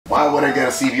why would I get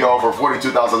a CVO for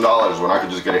 $42,000 when I could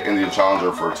just get an Indian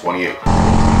Challenger for 28?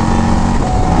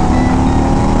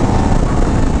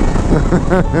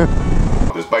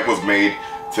 This bike was made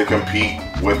to compete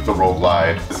with the Road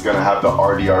Glide. It's gonna have the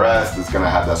RDRS, it's gonna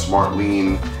have that smart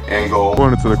lean angle.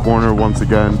 Going into the corner once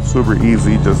again, super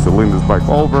easy just to lean this bike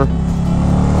over.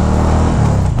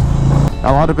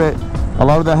 A lot of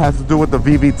that has to do with the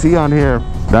VVT on here.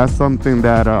 That's something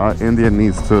that Indian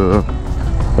needs to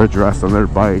address on their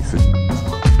bikes.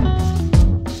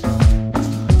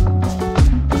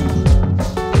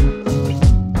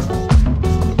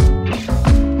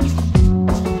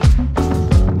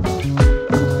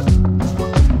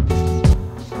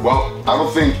 Well, I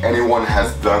don't think anyone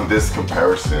has done this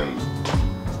comparison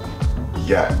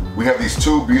yet. We have these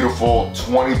two beautiful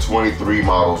 2023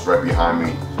 models right behind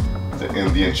me. The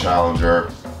Indian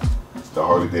Challenger, the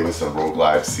Harley Davidson Road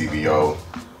Glide CVO.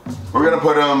 We're gonna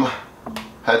put them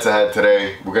head to head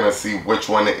today. We're gonna see which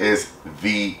one is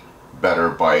the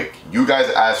better bike. You guys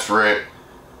asked for it.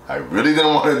 I really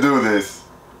didn't want to do this,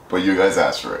 but you guys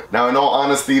asked for it. Now, in all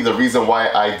honesty, the reason why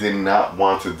I did not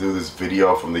want to do this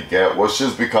video from the get was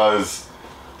just because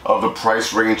of the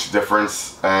price range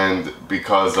difference and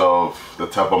because of the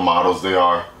type of models they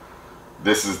are.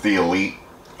 This is the Elite,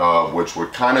 which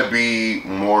would kind of be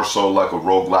more so like a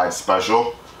Road Glide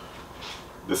special.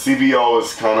 The CVO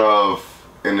is kind of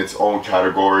in its own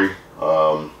category.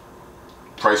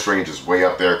 Price range is way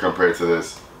up there compared to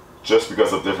this, just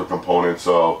because of different components.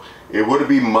 So it wouldn't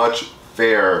be much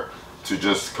fair to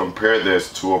just compare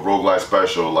this to a Road Glide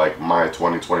special like my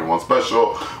 2021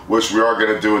 special, which we are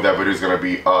going to do. That video is going to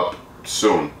be up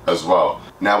soon as well.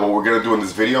 Now, what we're going to do in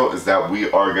this video is that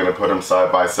we are going to put them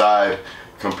side by side,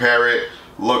 compare it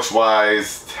looks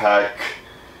wise, tech,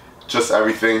 just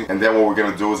everything. And then what we're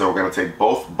going to do is that we're going to take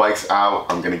both bikes out.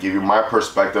 I'm going to give you my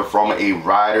perspective from a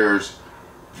rider's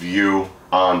view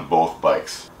on both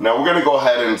bikes. Now, we're going to go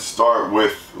ahead and start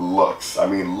with looks. I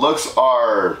mean, looks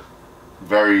are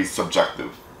very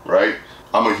subjective, right?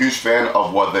 I'm a huge fan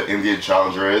of what the Indian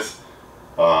Challenger is.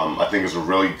 I think it's a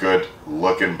really good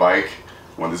looking bike.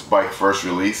 When this bike first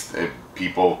released, a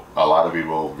lot of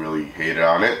people really hated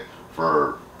on it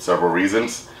for several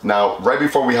reasons. Now, right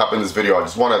before we hop in this video, I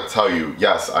just want to tell you,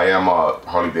 yes, I am a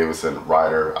Harley Davidson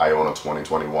rider. I own a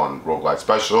 2021 Road Glide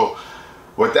Special.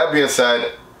 With that being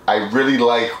said, I really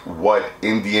like what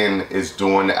Indian is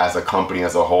doing as a company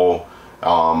as a whole.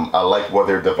 I like what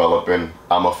they're developing.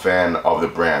 I'm a fan of the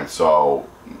brand. So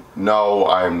no,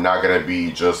 I'm not gonna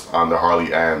be just on the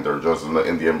Harley end or just on the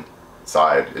Indian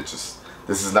side. It's just,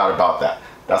 this is not about that.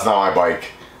 That's not my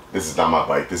bike. This is not my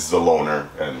bike. This is a loaner,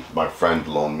 and my friend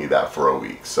loaned me that for a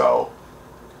week. So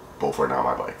both are not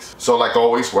my bikes. So like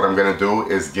always, what I'm gonna do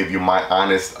is give you my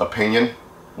honest opinion.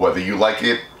 Whether you like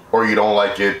it or you don't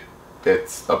like it,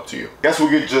 it's up to you. Guess we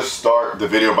could just start the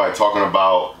video by talking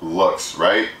about looks,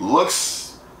 right?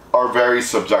 Looks are very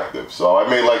subjective. So I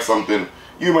may like something,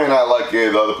 you may not like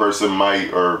it, the other person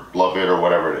might or love it or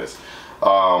whatever it is.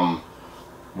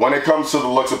 When it comes to the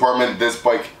looks department, this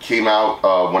bike came out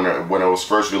when it was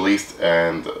first released,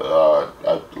 and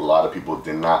a lot of people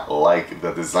did not like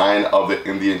the design of the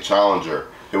Indian Challenger.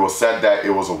 It was said that it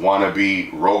was a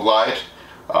wannabe Road Glide.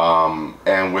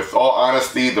 And with all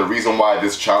honesty, the reason why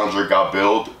this Challenger got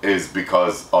built is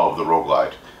because of the Road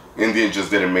Glide. Indian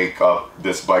just didn't make up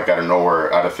this bike out of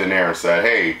nowhere, out of thin air, and said,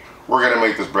 hey, we're gonna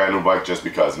make this brand new bike just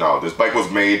because. No, this bike was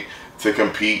made to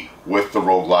compete with the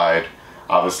Road Glide.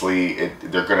 Obviously,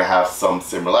 they're gonna have some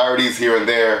similarities here and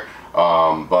there,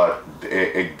 but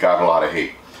it got a lot of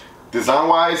hate.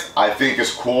 Design-wise, I think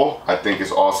it's cool. I think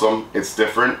it's awesome. It's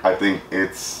different. I think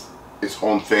it's its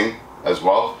own thing as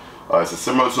well. It's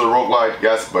similar to the Road Glide,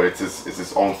 yes, but it's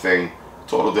its own thing.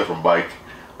 Total different bike.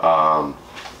 The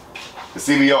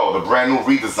CVO, the brand new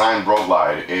redesigned Road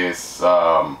Glide, is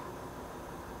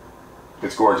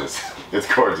it's gorgeous.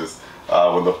 It's gorgeous.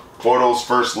 When the photos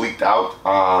first leaked out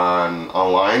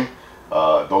online,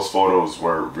 those photos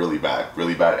were really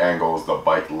bad angles. The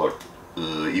bike looked,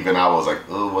 even I was like,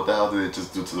 oh, what the hell did it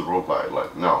just do to the Road Glide?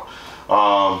 Like, no.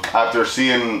 After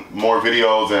seeing more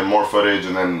videos and more footage,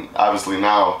 and then obviously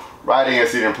now riding and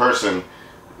seeing it in person,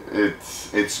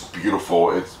 it's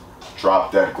beautiful. It's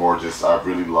drop dead gorgeous. I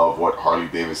really love what Harley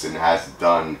Davidson has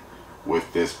done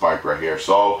with this bike right here.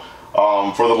 So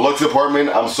for the looks department,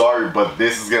 I'm sorry, but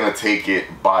this is gonna take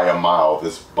it by a mile.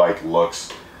 This bike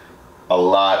looks a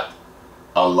lot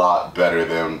better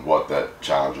than what that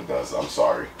Challenger does. I'm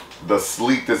sorry. The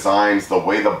sleek designs, the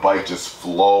way the bike just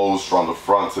flows from the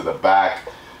front to the back,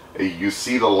 you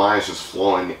see the lines just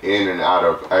flowing in and out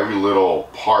of every little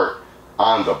part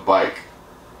on the bike.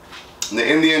 The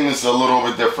Indian is a little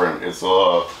bit different. It's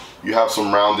You have some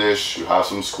roundish, you have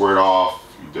some squared off,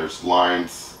 there's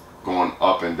lines going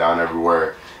up and down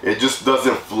everywhere. It just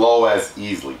doesn't flow as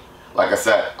easily. Like I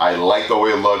said, I like the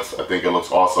way it looks. I think it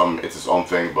looks awesome. It's its own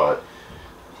thing, but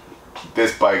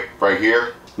this bike right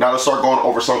here. Now let's start going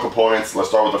over some components. Let's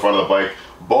start with the front of the bike.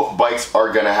 Both bikes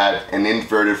are gonna have an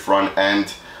inverted front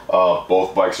end.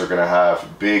 Both bikes are gonna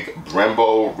have big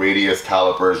Brembo radius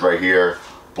calipers right here.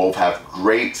 Both have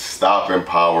great stopping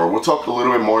power. We'll talk a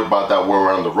little bit more about that when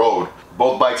we're on the road.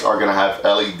 Both bikes are gonna have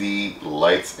LED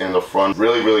lights in the front.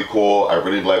 Really, really cool. I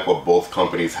really like what both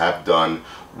companies have done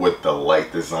with the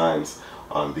light designs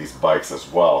on these bikes as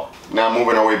well. Now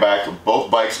moving our way back,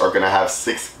 both bikes are gonna have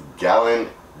 6-gallon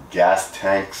gas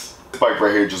tanks. This bike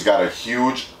right here just got a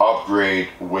huge upgrade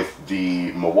with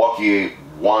the Milwaukee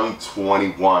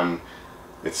 121.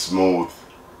 It's smooth,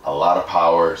 a lot of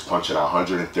power. It's punching out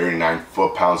 139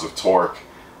 foot-pounds of torque,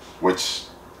 which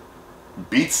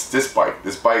beats this bike.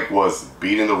 This bike was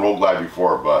beating the Road Glide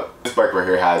before, but this bike right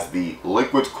here has the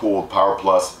liquid-cooled Power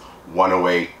Plus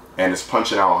 108, and it's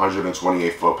punching out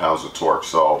 128 foot-pounds of torque.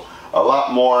 So a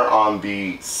lot more on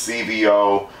the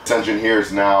CVO. This engine here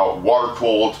is now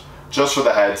water-cooled just for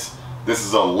the heads. This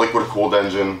is a liquid-cooled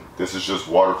engine. This is just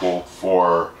water-cooled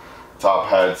for top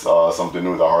heads, something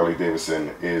new that Harley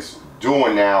Davidson is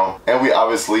doing now. And we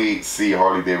obviously see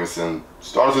Harley Davidson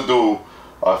starting to do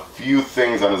a few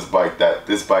things on this bike that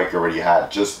this bike already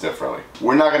had, just differently.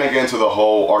 We're not gonna get into the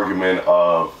whole argument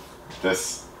of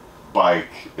this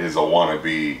bike is a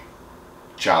wannabe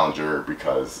Challenger,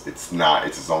 because it's not.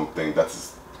 It's its own thing.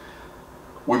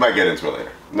 We might get into it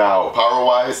later. Now,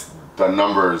 power-wise, the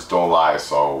numbers don't lie,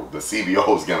 so the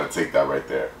CVO is gonna take that right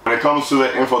there. When it comes to the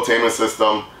infotainment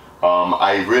system,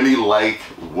 I really like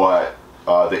what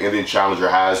the Indian Challenger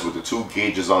has with the 2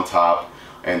 gauges on top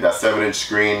and that 7-inch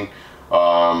screen.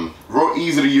 Real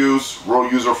easy to use,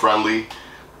 real user-friendly,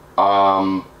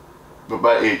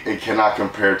 but it cannot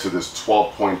compare to this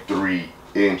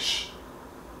 12.3-inch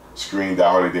screen that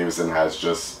Harley Davidson has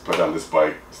just put on this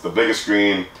bike. It's the biggest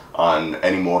screen on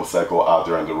any motorcycle out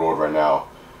there on the road right now.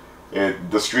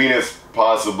 The screen is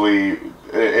possibly,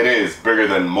 it is bigger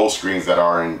than most screens that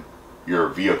are in your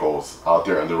vehicles out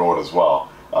there on the road as well.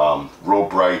 Real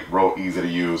bright, real easy to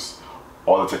use.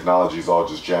 All the technology is all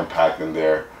just jam-packed in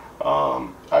there.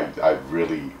 I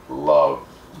really love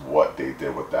what they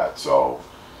did with that. So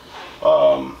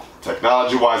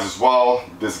technology-wise as well,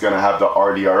 this is gonna have the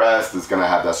RDRS. This is gonna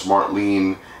have that smart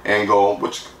lean angle,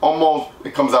 which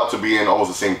it comes out to being almost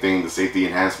the same thing. The safety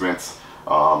enhancements.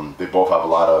 They both have a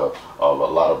lot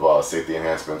of safety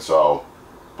enhancements. So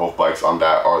both bikes on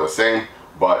that are the same,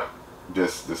 but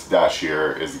this dash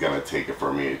here is gonna take it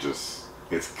for me.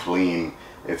 It's clean,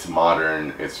 it's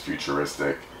modern, it's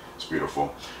futuristic, it's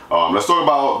beautiful. Let's talk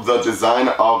about the design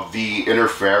of the inner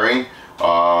fairing.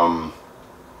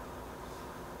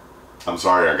 I'm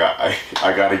sorry,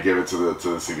 I gotta give it to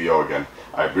the CVO again.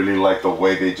 I really like the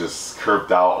way they just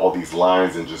curved out all these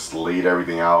lines and just laid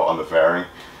everything out on the fairing.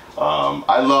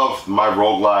 I love my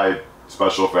Road Glide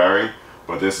special fairing,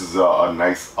 but this is a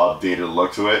nice updated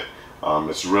look to it.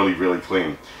 It's really, really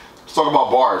clean. Let's talk about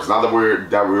bars. Now that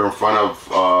we're in front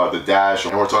of the dash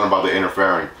and we're talking about the inner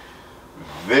fairing.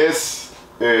 This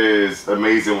is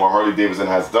amazing what Harley Davidson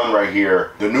has done right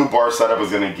here. The new bar setup is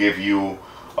going to give you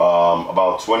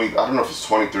about 20, I don't know if it's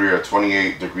 23 or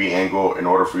 28 degree angle in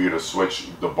order for you to switch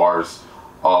the bars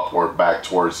up or back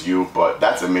towards you, but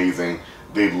that's amazing.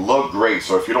 They look great,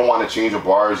 so if you don't want to change the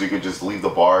bars, you could just leave the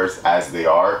bars as they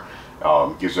are.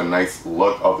 Gives you a nice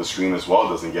look of the screen as well,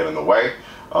 doesn't get in the way.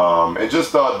 And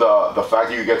just the fact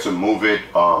that you get to move it,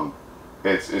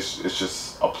 it's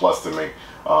just a plus to me.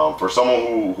 For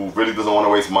someone who really doesn't want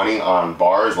to waste money on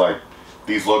bars, like,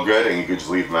 these look good and you could just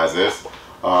leave them as is.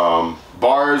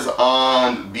 Bars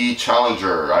on the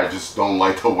Challenger, I just don't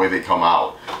like the way they come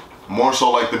out. More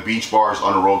so like the beach bars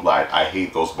on a Road Glide. I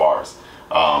hate those bars.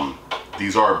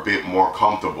 These are a bit more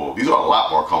comfortable. These are a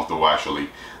lot more comfortable actually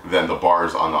than the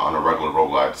bars on a regular Road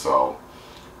Glide. So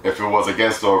if it was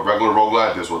against a regular Road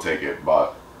Glide, this will take it,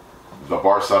 but the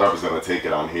bar setup is going to take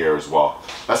it on here as well.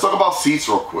 Let's talk about seats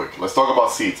real quick. Let's talk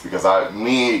about seats, because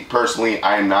me personally,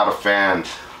 I am not a fan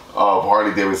of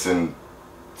Harley Davidson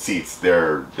seats.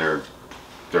 They're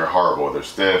horrible. They're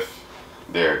stiff.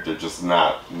 They're just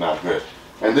not good.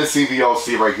 And this CVO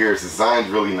seat right here is designed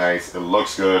really nice. It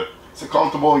looks good. Is it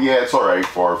comfortable? Yeah, it's alright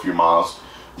for a few miles,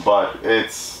 but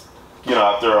it's, you know,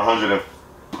 after 100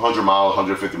 miles,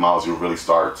 150 miles, you really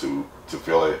start to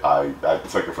feel it. I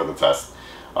took it for the test.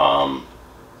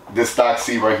 This stock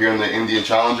seat right here in the Indian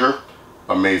Challenger,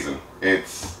 amazing.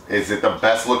 Is it the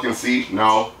best looking seat?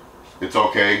 No, it's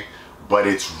okay, but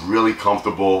it's really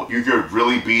comfortable. You could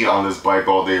really be on this bike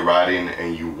all day riding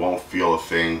and you won't feel a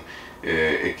thing.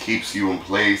 It keeps you in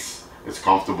place. It's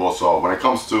comfortable. So when it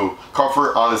comes to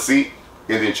comfort on the seat,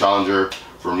 Indian Challenger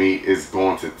for me is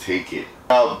going to take it.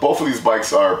 Now, both of these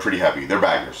bikes are pretty heavy. They're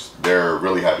bangers. They're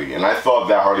really heavy. And I thought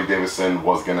that Harley Davidson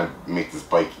was gonna make this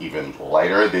bike even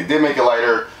lighter. They did make it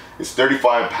lighter. It's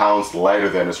 35 pounds lighter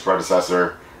than its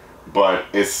predecessor, but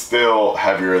it's still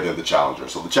heavier than the Challenger.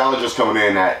 So the Challenger's coming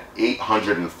in at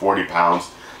 840 pounds.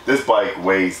 This bike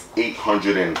weighs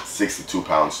 862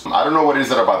 pounds. I don't know what it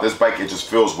is about this bike. It just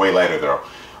feels way lighter though.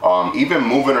 Even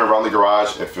moving around the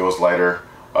garage, it feels lighter.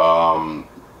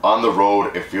 On the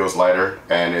road, it feels lighter,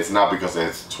 and it's not because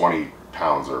it's 20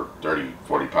 pounds or 30,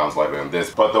 40 pounds lighter than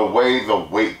this, but the way the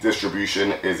weight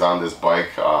distribution is on this bike,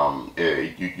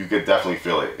 you could definitely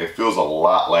feel it. It feels a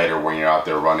lot lighter when you're out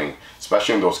there running,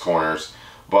 especially in those corners.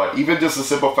 But even just the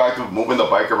simple fact of moving the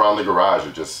bike around the garage,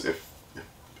 it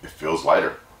feels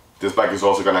lighter. This bike is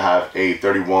also going to have a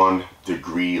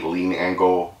 31-degree lean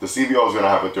angle. The CVO is going to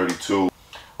have a 32.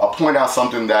 I'll point out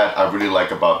something that I really like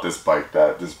about this bike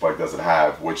that this bike doesn't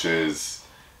have, which is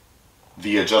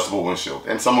the adjustable windshield.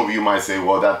 And some of you might say,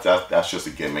 well, that's just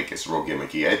a gimmick. It's real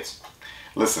gimmicky.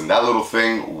 Listen, that little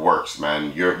thing works,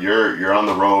 man. You're on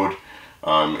the road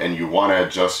and you want to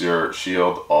adjust your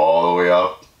shield all the way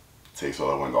up. It takes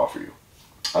all the wind off for you.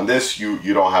 On this, you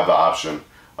don't have the option.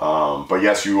 But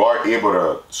yes, you are able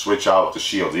to switch out the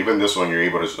shields. Even this one, you're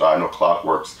able to. I know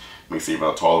Clockworks makes even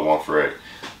a taller one for it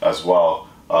as well.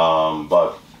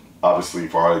 But obviously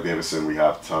for Harley Davidson, we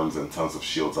have tons and tons of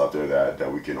shields out there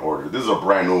that we can order. This is a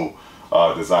brand new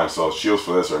design, so shields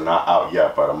for this are not out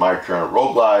yet. But on my current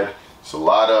Road Glide, there's a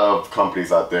lot of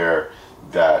companies out there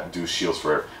that do shields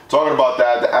for it. Talking about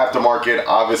that, the aftermarket,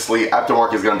 obviously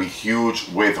aftermarket is going to be huge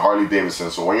with Harley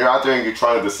Davidson. So when you're out there and you're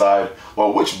trying to decide,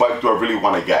 well, which bike do I really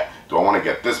want to get? Do I want to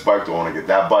get this bike? Do I want to get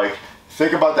that bike?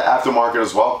 Think about the aftermarket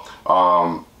as well.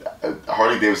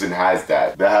 Harley Davidson has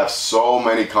that. They have so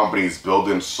many companies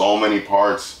building so many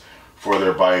parts for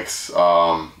their bikes.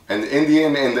 And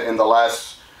in the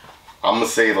last, I'm gonna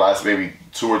say the last maybe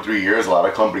 2 or 3 years, a lot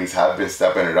of companies have been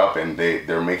stepping it up, and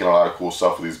they're making a lot of cool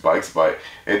stuff for these bikes, but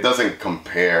it doesn't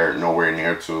compare nowhere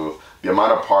near to the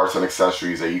amount of parts and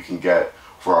accessories that you can get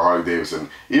for a Harley Davidson.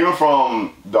 Even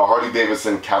from the Harley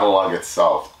Davidson catalog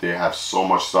itself, they have so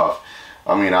much stuff.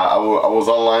 I mean, I was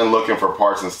online looking for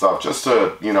parts and stuff just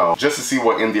to, you know, just to see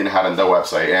what Indian had on their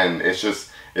website, and it's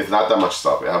not that much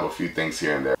stuff. They have a few things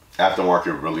here and there.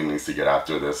 Aftermarket really needs to get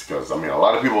after this, because I mean, a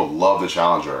lot of people love the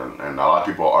Challenger, and a lot of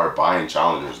people are buying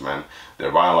Challengers, man.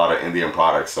 They're buying a lot of Indian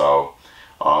products. So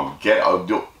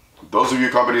those of you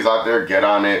companies out there, get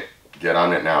on it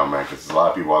now, man, because there's a lot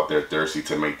of people out there thirsty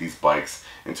to make these bikes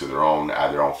into their own,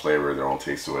 add their own flavor, their own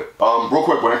taste to it. Real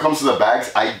quick, when it comes to the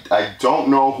bags, I don't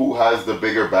know who has the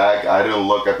bigger bag. I didn't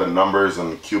look at the numbers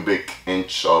and cubic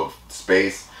inch of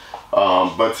space,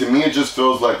 but to me it just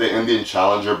feels like the Indian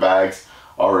Challenger bags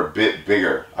are a bit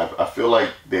bigger. I feel like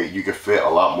you could fit a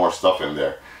lot more stuff in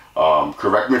there.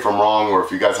 Correct me if I'm wrong, or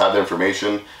if you guys have the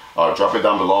information, drop it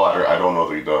down below. I don't know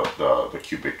the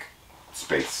cubic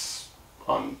space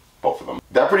on both of them.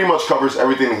 That pretty much covers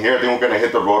everything here. I think we're gonna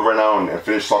hit the road right now and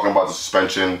finish talking about the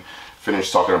suspension,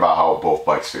 finish talking about how both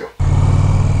bikes feel.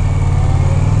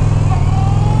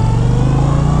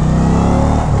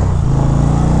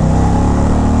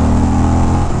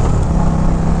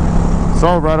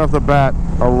 So right off the bat,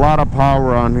 a lot of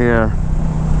power on here.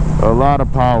 A lot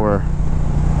of power.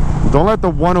 Don't let the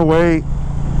 108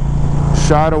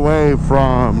 shy away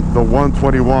from the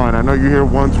 121. I know you hear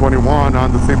 121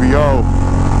 on the CVO,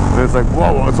 and it's like,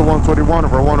 whoa, it's a 121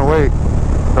 over a 108.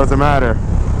 Doesn't matter.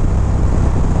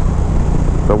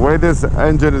 The way this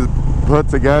engine is put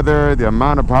together, the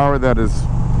amount of power that is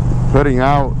putting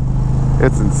out,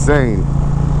 it's insane.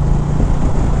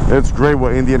 It's great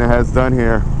what Indian has done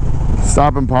here.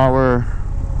 Stopping power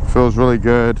feels really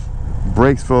good.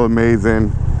 Brakes feel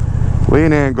amazing.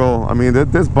 Lean angle, I mean,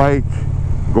 this bike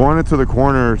going into the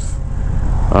corners,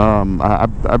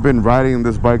 I've been riding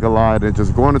this bike a lot, and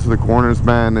just going into the corners,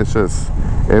 man, it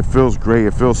feels great.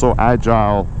 It feels so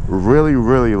agile, really,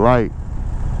 really light.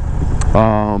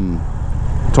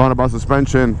 Talking about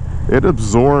suspension, it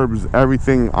absorbs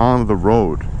everything on the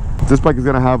road. This bike is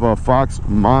gonna have a Fox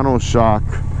monoshock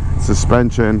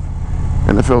suspension,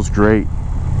 and it feels great.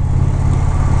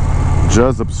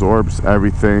 Just absorbs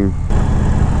everything.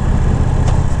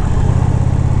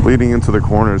 Leading into the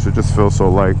corners, it just feels so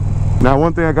light. Now,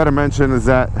 one thing I gotta mention is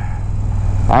that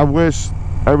I wish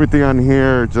everything on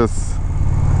here just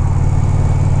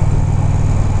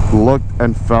looked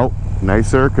and felt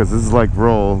nicer, because this is like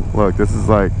real, look, this is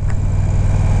like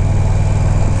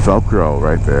Velcro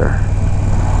right there.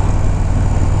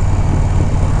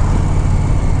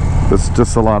 It's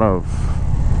just a lot of,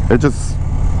 it just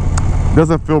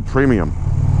doesn't feel premium.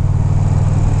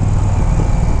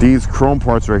 These chrome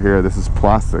parts right here, this is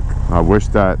plastic. I wish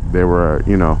that they were,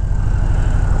 you know,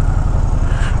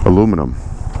 aluminum.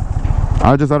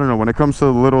 I don't know, when it comes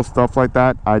to little stuff like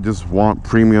that, I just want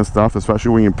premium stuff, especially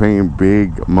when you're paying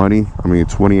big money. I mean,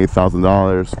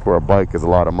 $28,000 for a bike is a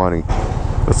lot of money.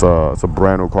 It's a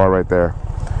brand new car right there.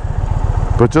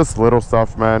 But just little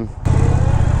stuff, man.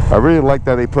 I really like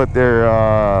that they put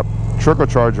their trickle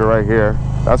charger right here.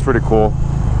 That's pretty cool.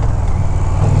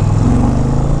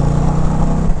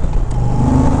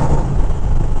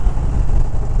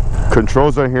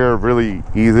 Controls on here are really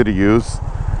easy to use.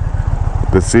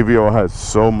 The CVO has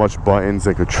so much buttons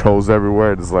and controls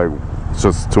everywhere. It's like, it's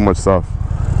just too much stuff.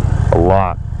 A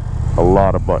lot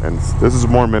of buttons. This is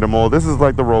more minimal. This is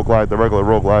like the road glide, the regular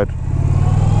road glide.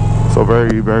 So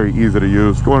very, very easy to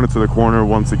use. Going into the corner,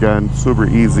 once again, super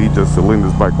easy just to lean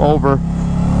this bike over.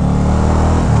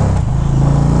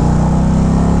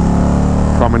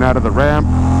 Coming out of the ramp.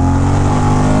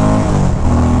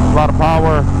 A lot of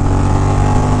power.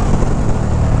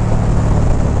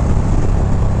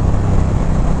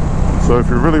 So if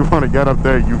you really want to get up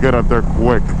there, you get up there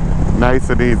quick, nice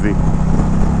and easy.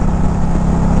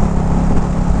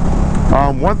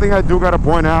 One thing I do got to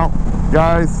point out,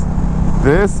 guys,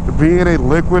 this being a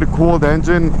liquid cooled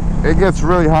engine, it gets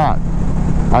really hot.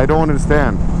 I don't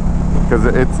understand, because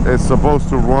it's supposed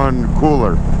to run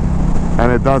cooler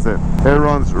and it doesn't. It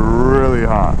runs really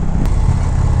hot.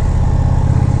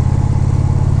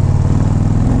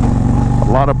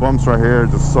 A lot of bumps right here,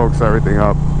 just soaks everything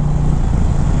up.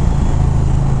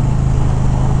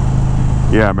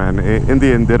 Yeah, man,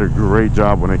 Indian did a great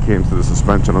job when it came to the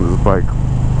suspension on this bike.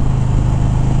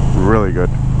 Really good.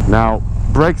 Now,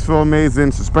 brakes feel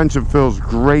amazing, suspension feels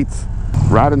great,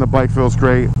 riding the bike feels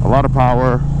great, a lot of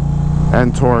power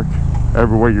and torque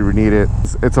everywhere you need it.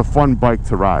 It's a fun bike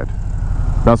to ride.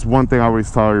 That's one thing I always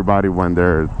tell everybody when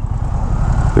they're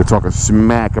talking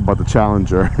smack about the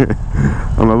Challenger.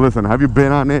 I'm like, listen, have you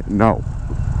been on it? No.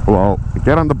 Well,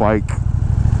 get on the bike,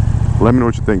 let me know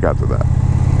what you think after that.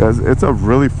 It's a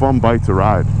really fun bike to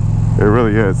ride. It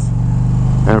really is.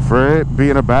 And for it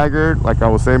being a bagger, like I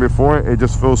was saying before, it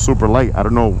just feels super light. I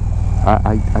don't know.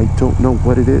 I don't know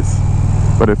what it is,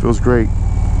 but it feels great.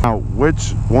 Now,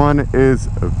 which one is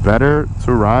better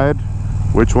to ride?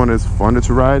 Which one is funner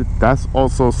to ride? That's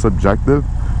also subjective,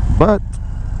 but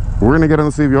we're gonna get on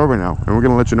the CVO right now and we're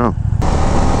gonna let you know.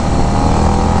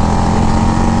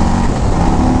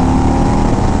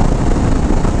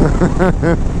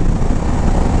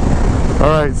 All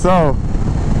right, so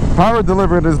power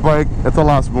delivery of this bike, it's a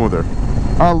lot smoother.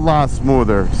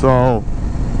 So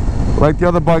like the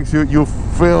other bikes, you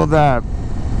feel that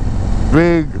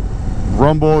big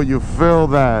rumble, you feel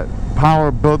that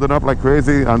power building up like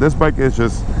crazy. On this bike, it's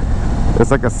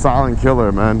like a silent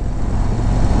killer, man.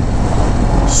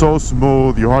 So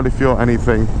smooth, you hardly feel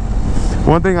anything.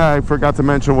 One thing I forgot to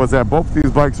mention was that both these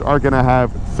bikes are gonna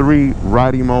have 3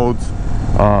 riding modes: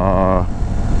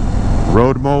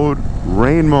 road mode,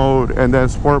 rain mode, and then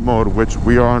sport mode, which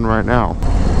we are on right now.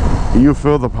 You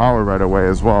feel the power right away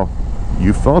as well.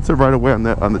 You felt it right away on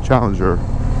the Challenger.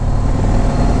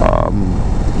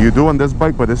 You do on this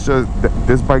bike, but it's just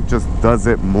this bike just does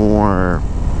it more.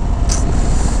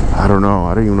 I don't know.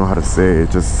 I don't even know how to say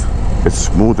it. It's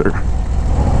smoother.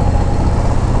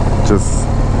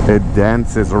 It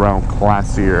dances around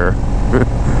classier.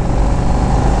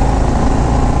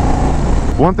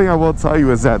 One thing I will tell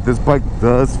you is that this bike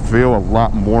does feel a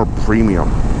lot more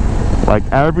premium. Like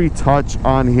every touch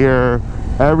on here,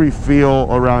 every feel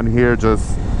around here,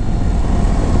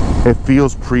 it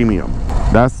feels premium.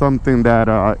 That's something that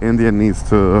Indian needs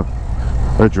to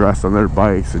address on their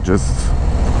bikes. It just,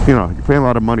 you know, you're paying a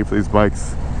lot of money for these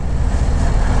bikes.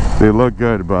 They look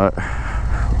good, but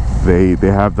they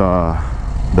have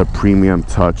the premium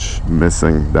touch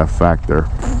missing, that factor.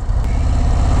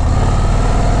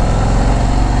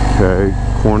 Okay,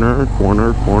 corner,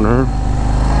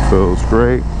 feels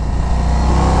great.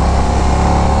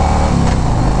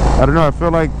 I don't know,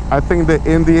 I think the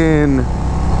Indian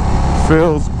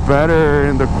feels better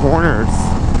in the corners.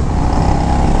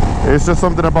 It's just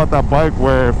something about that bike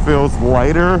where it feels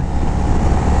lighter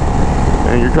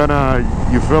and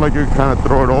you feel like you kind of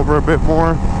throw it over a bit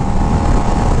more.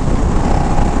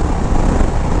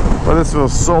 But this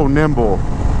feels so nimble.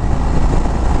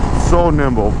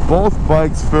 Both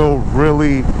bikes feel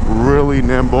really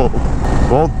nimble.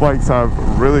 Both bikes have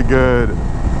really good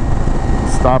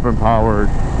stopping power,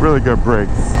 really good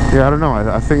brakes. Yeah, I don't know,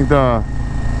 I think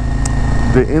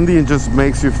the Indian just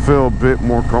makes you feel a bit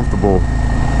more comfortable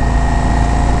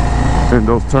in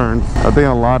those turns. I think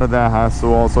a lot of that has to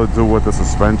also do with the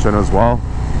suspension as well.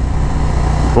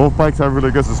 Both bikes have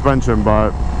really good suspension,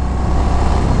 but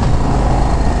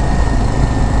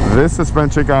this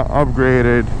suspension got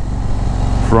upgraded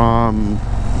from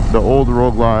the old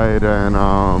Road Glide, and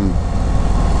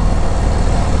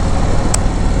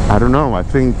I don't know, I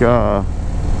think the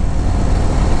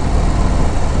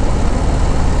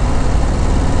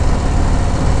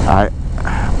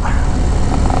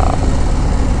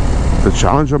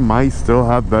Challenger might still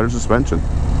have better suspension.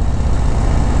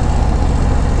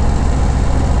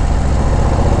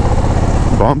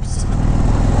 Bumps,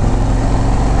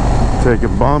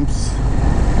 taking bumps,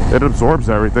 it absorbs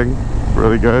everything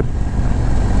really good.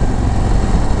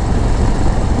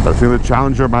 I think the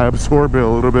Challenger might absorb it a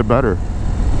little bit better.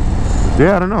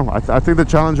 Yeah, I don't know. I think the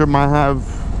Challenger might have,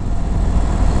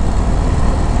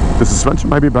 the suspension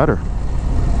might be better.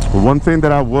 One thing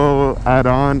that I will add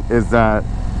on is that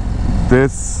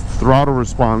this throttle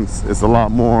response is a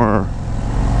lot more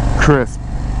crisp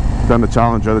than the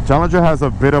Challenger. The Challenger has a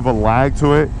bit of a lag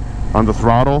to it on the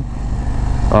throttle,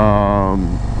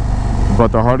 but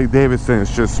the Harley Davidson is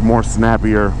just more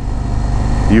snappier.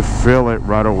 You feel it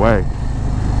right away.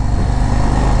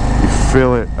 You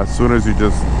feel it as soon as you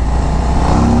just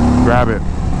grab it.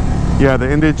 Yeah, the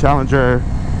Indian Challenger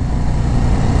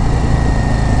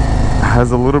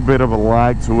has a little bit of a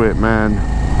lag to it, man.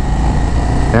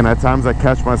 And at times I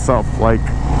catch myself like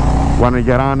when I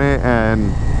get on it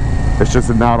and it's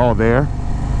just not all there.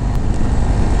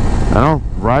 I don't know,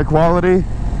 ride quality.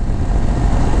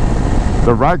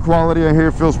 The ride quality in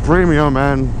here feels premium,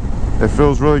 and it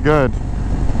feels really good.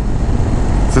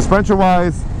 Suspension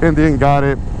wise, Indian got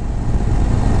it.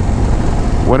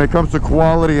 When it comes to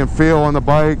quality and feel on the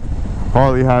bike,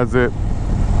 Harley has it.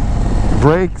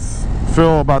 Brakes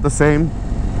feel about the same.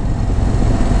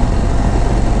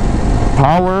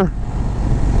 Power,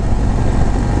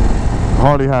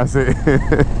 Harley has it.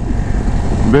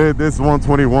 This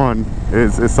 121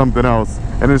 is something else,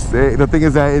 and the thing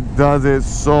is that it does it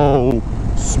so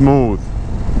smooth.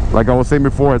 Like I was saying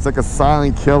before, it's like a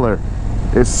silent killer.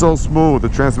 It's so smooth. The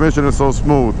transmission is so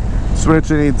smooth.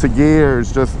 Switching into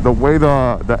gears, just the way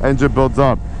the engine builds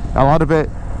up. A lot of that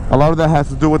has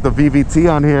to do with the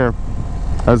VVT on here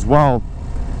as well.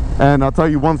 And I'll tell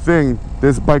you one thing,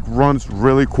 this bike runs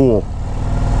really cool.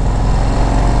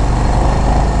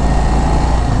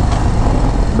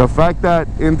 The fact that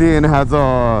Indian has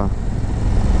a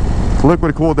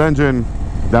liquid cooled engine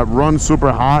that runs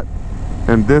super hot,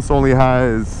 and this only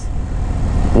has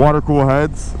water cool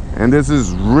heads, and this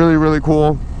is really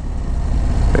cool.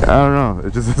 I don't know,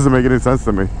 it just doesn't make any sense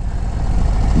to me.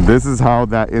 This is how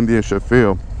that Indian should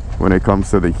feel when it comes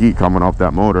to the heat coming off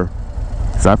that motor.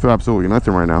 So I feel absolutely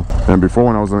nothing right now. And before,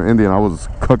 when I was on Indian, I was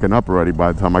cooking up already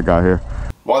by the time I got here.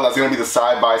 Well, that's going to be the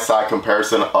side-by-side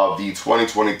comparison of the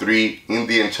 2023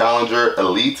 Indian Challenger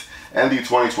Elite and the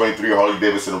 2023 Harley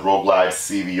Davidson Road Glide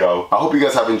CVO. I hope you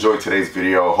guys have enjoyed today's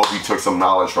video. Hope you took some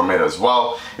knowledge from it as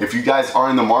well. If you guys are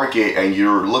in the market and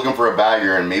you're looking for a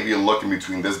bagger, and maybe you're looking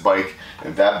between this bike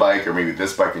and that bike, or maybe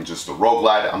this bike and just the Road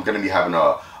Glide, I'm going to be having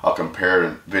a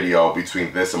comparative video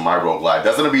between this and my Road Glide.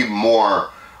 That's going to be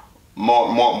more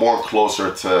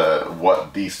closer to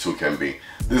what these two can be.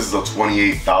 This is a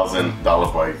 $28,000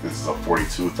 bike. This is a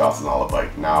 $42,000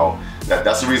 bike. Now,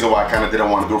 that's the reason why I kind of didn't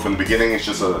want to do it from the beginning. It's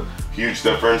just a huge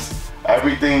difference.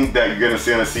 Everything that you're going to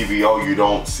see on a CVO, you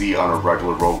don't see on a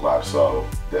regular Road Glide. So,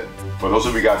 for those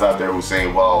of you guys out there who's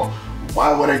saying, well,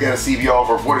 why would I get a CVO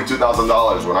for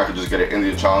 $42,000 when I could just get an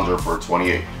Indian Challenger for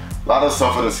 $28,000? A lot of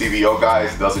stuff in the CVO,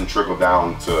 guys, doesn't trickle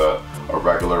down to a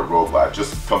regular Road Glide.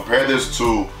 Just compare this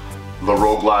to the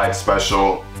Road Glide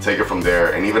Special, take it from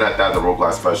there, and even at that, the Road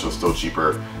Glide Special is still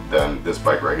cheaper than this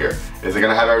bike right here. Is it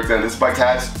gonna have everything this bike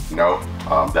has? No.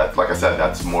 That, like I said,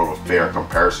 that's more of a fair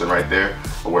comparison right there,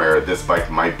 where this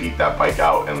bike might beat that bike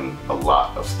out in a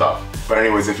lot of stuff. But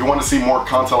anyways, if you want to see more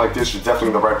content like this, you're definitely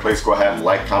in the right place. Go ahead,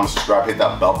 like, comment, subscribe, hit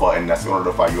that bell button. That's going to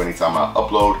notify you anytime I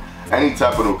upload any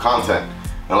type of new content.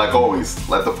 And like always,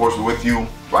 let the force be with you,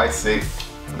 ride safe,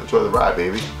 and enjoy the ride,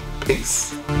 baby.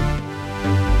 Peace.